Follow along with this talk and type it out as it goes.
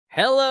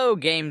Hello,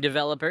 game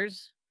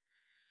developers!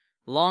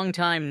 Long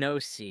time no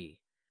see.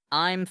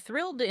 I'm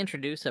thrilled to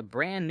introduce a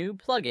brand new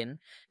plugin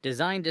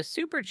designed to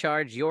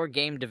supercharge your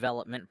game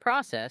development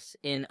process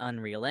in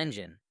Unreal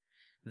Engine.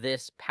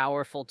 This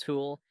powerful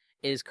tool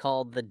is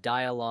called the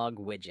Dialogue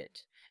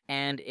Widget,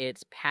 and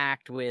it's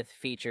packed with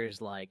features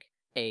like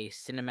a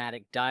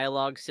cinematic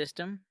dialogue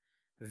system,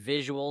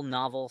 visual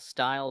novel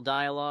style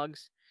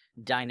dialogues,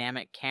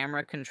 dynamic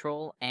camera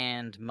control,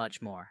 and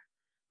much more.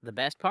 The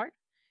best part?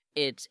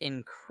 It's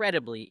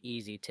incredibly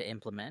easy to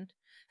implement,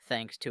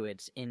 thanks to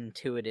its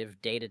intuitive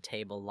data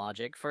table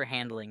logic for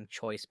handling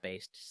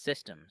choice-based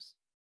systems.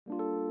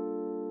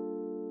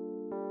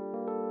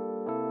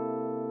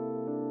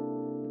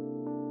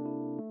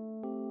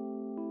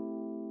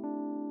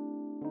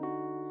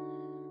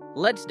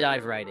 Let's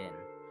dive right in.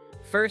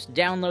 First,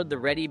 download the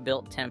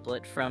ready-built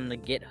template from the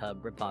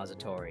GitHub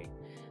repository.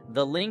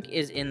 The link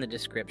is in the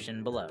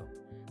description below.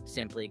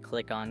 Simply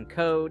click on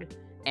Code,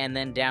 and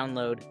then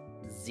download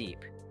Zeep.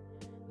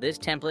 This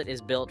template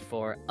is built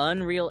for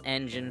Unreal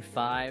Engine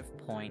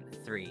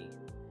 5.3.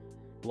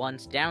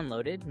 Once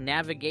downloaded,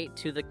 navigate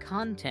to the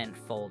Content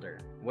folder,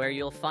 where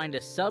you'll find a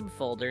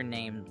subfolder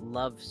named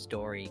Love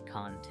Story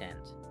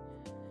Content.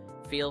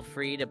 Feel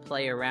free to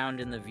play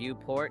around in the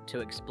viewport to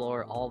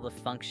explore all the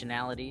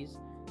functionalities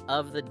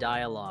of the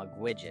Dialogue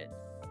widget.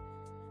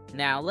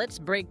 Now let's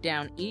break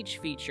down each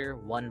feature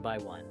one by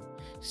one,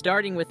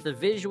 starting with the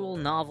visual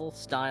novel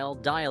style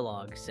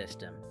dialogue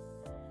system.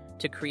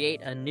 To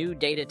create a new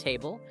data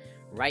table,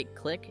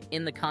 right-click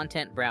in the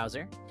content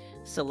browser,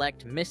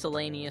 select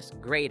Miscellaneous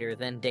Greater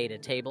Than Data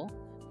Table,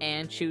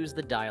 and choose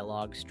the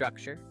dialogue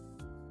structure.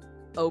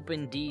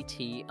 Open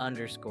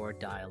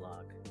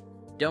DT_dialogue.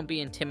 Don't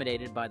be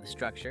intimidated by the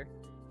structure.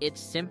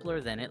 It's simpler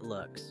than it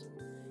looks.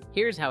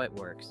 Here's how it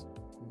works.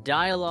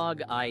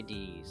 Dialogue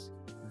IDs.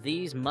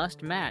 These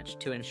must match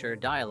to ensure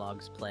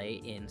dialogues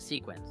play in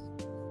sequence.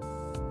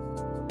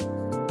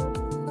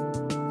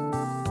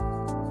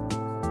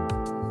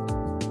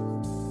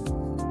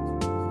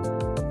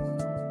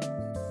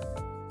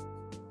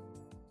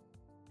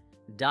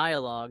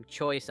 Dialogue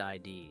choice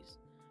IDs.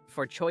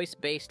 For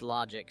choice-based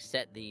logic,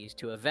 set these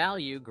to a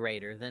value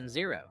greater than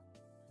 0.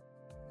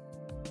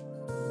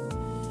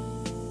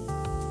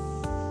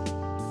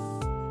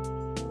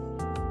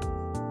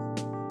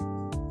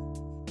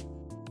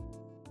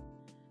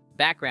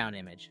 Background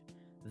image.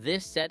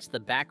 This sets the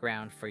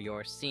background for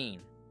your scene.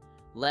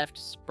 Left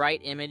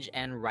sprite image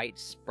and right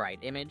sprite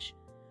image.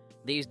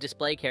 These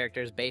display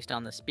characters based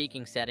on the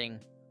speaking setting,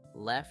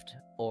 left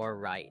or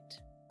right.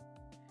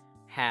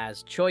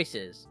 Has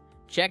choices.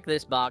 Check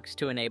this box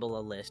to enable a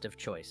list of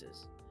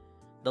choices.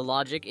 The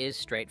logic is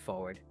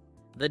straightforward.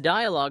 The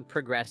dialogue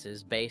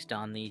progresses based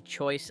on the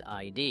choice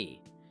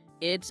ID.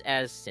 It's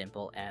as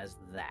simple as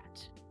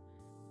that.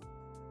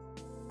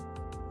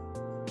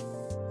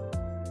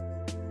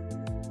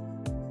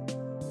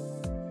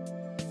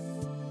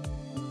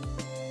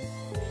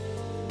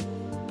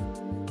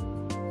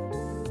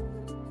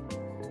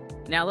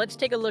 Now let's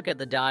take a look at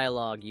the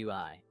dialogue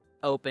UI.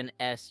 Open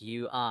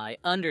SUI_dialogue.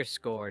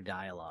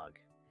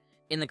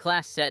 In the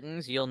class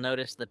settings, you'll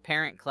notice the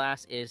parent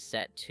class is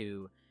set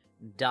to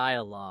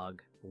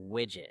Dialogue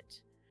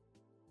Widget.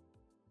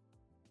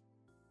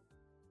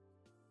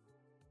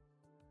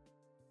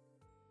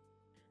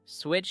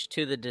 Switch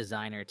to the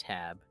Designer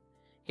tab.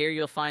 Here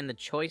you'll find the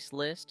choice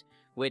list,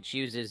 which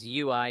uses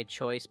UI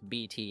choice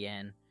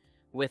BTN,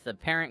 with a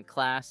parent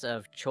class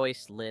of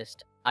choice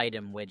list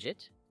item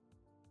widget.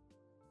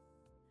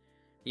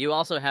 You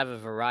also have a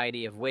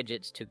variety of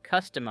widgets to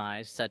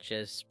customize, such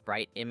as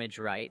sprite image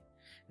right,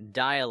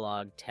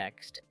 dialogue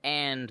text,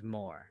 and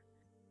more.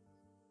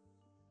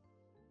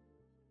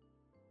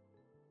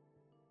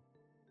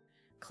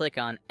 Click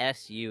on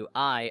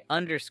SUI_dialogue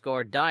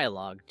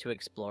to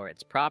explore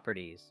its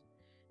properties.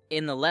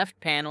 In the left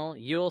panel,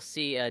 you'll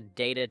see a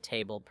data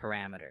table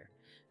parameter.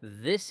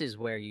 This is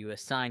where you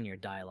assign your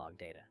dialogue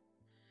data.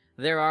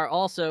 There are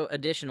also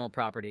additional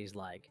properties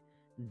like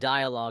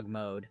dialogue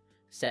mode,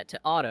 set to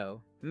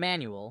auto,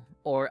 manual,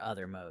 or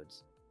other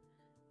modes.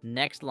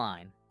 Next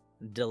line,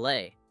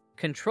 delay,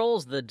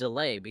 controls the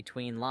delay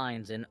between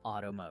lines in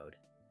auto mode.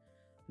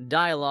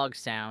 Dialogue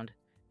sound,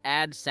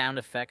 adds sound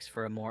effects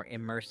for a more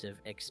immersive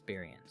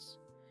experience.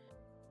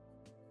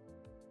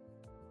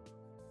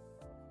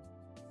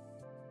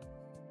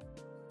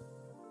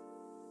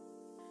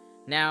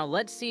 Now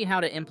let's see how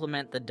to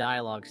implement the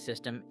dialogue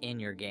system in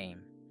your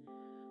game.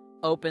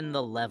 Open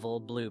the level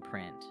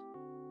blueprint.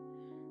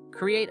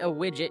 Create a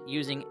widget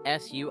using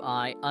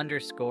SUI_dialogue,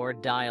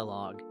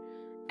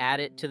 add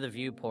it to the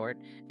viewport,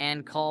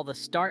 and call the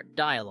Start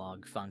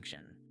Dialogue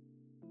function.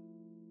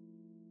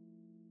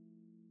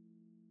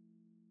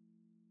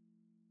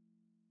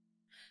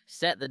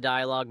 Set the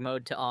dialogue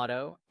mode to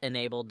auto,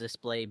 enable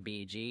display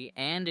BG,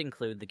 and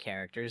include the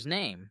character's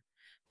name.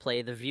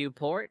 Play the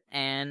viewport,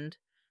 and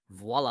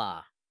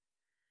voila!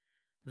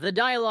 The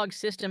dialogue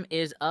system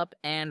is up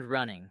and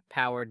running,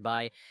 powered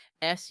by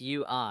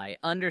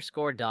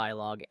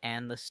SUI_dialogue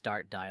and the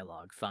Start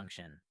Dialogue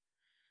function.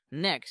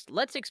 Next,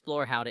 let's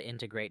explore how to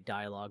integrate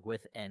dialogue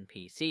with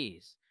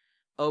NPCs.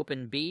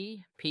 Open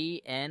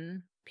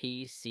BPNPC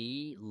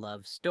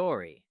Love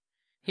Story.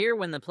 Here,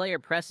 when the player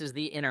presses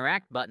the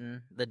Interact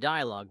button, the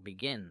dialogue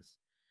begins.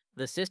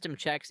 The system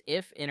checks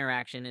if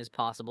interaction is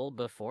possible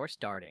before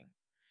starting.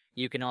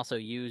 You can also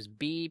use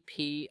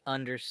BP_hint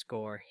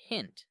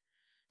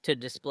to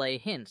display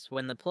hints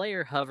when the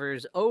player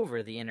hovers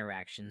over the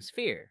interaction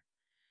sphere.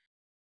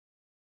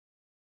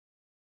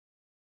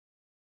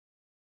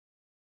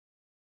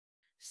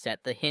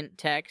 Set the hint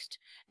text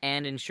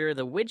and ensure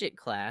the widget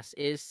class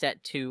is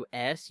set to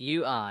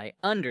SUI_hint.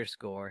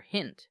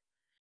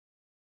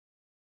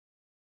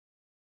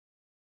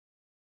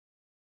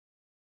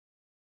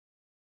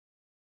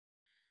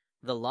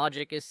 The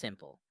logic is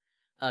simple.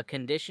 A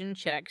condition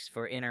checks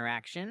for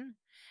interaction,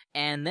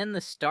 and then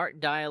the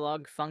start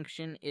dialog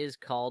function is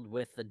called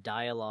with the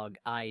dialog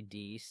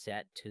ID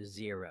set to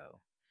 0.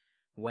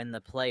 When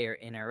the player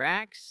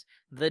interacts,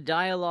 the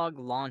dialog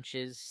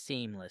launches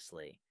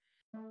seamlessly.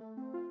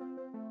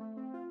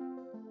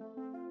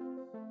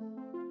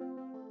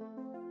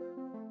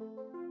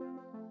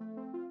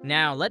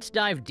 Now, let's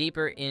dive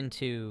deeper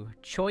into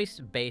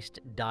choice-based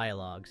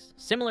dialogues,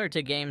 similar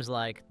to games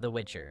like The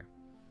Witcher.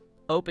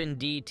 Open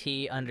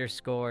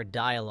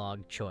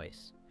DT_dialog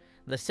choice.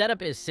 The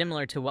setup is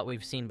similar to what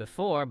we've seen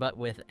before, but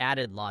with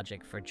added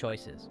logic for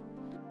choices.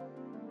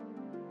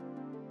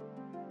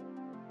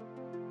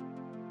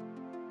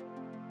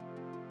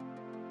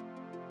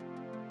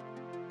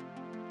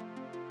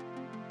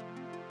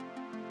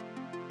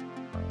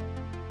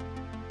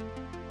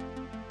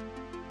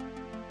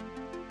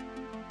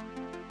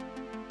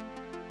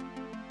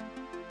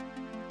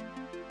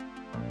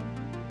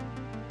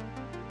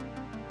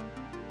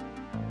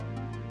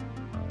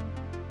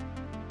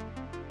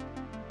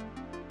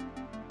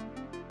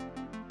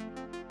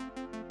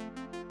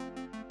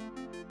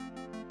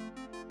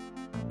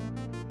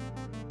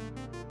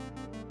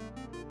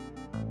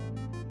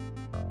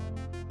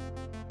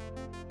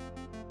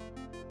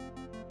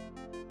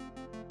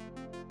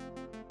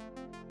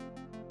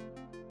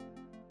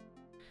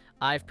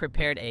 I've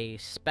prepared a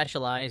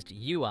specialized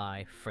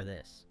UI for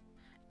this.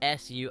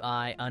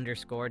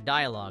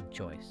 SUI_dialog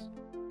choice.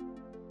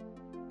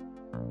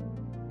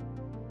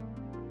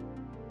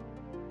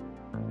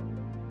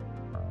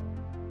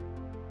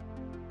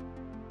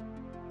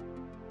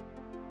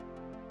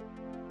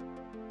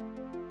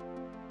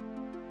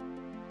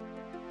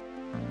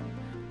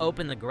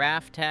 Open the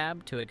Graph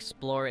tab to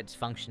explore its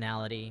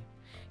functionality.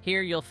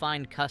 Here you'll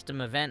find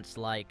custom events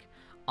like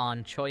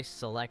On Choice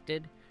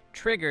Selected,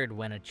 triggered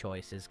when a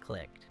choice is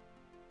clicked.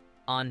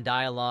 On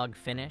Dialog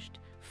Finished,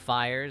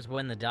 fires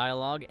when the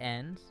dialog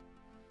ends.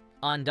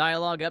 On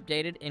Dialog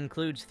Updated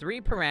includes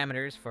 3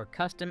 parameters for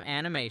custom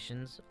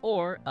animations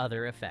or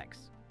other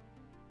effects.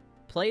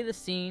 Play the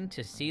scene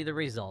to see the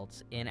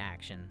results in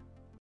action.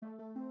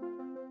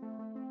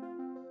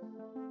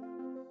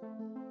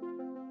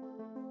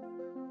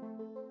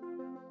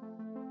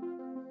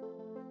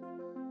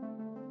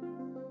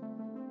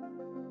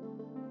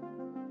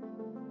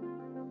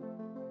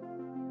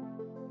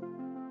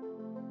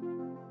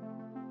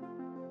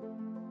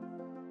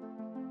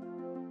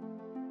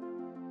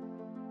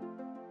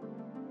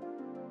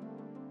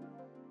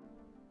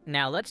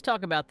 Now let's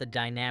talk about the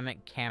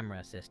dynamic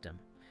camera system.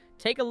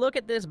 Take a look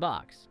at this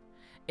box.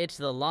 It's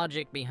the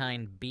logic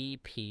behind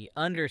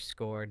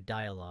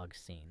BP_dialog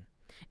scene.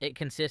 It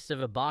consists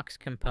of a box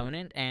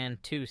component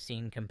and 2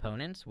 scene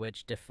components,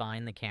 which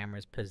define the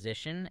camera's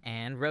position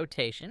and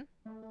rotation.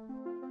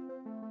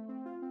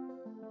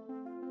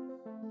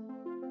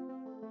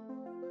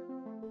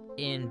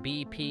 In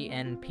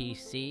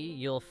BPNPC,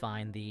 you'll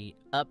find the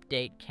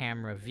Update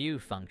Camera View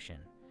function,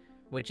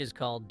 which is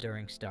called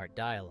during start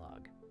dialog.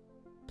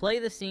 Play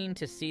the scene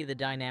to see the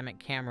dynamic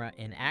camera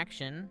in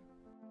action.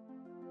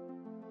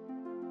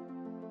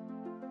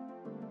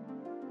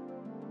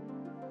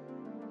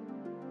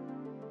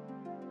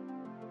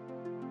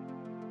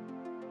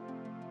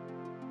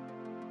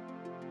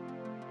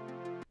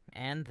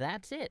 And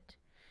that's it.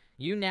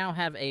 You now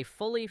have a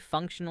fully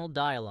functional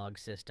dialogue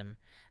system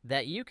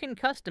that you can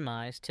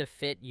customize to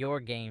fit your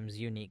game's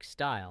unique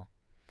style.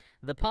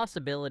 The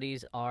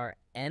possibilities are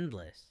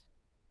endless.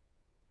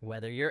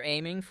 Whether you're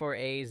aiming for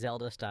a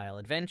Zelda-style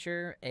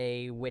adventure,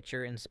 a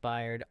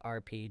Witcher-inspired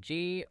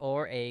RPG,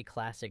 or a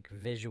classic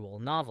visual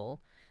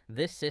novel,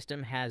 this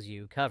system has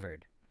you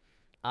covered.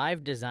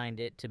 I've designed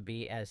it to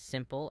be as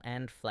simple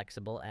and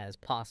flexible as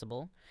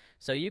possible,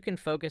 so you can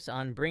focus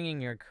on bringing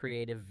your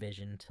creative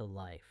vision to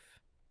life.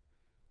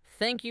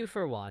 Thank you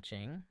for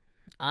watching.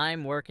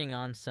 I'm working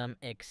on some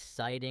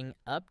exciting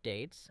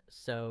updates,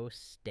 so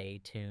stay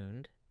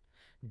tuned.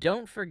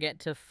 Don't forget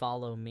to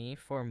follow me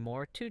for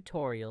more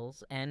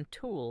tutorials and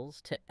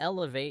tools to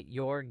elevate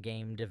your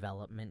game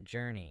development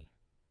journey.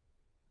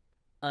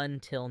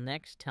 Until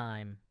next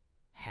time,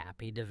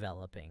 happy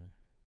developing.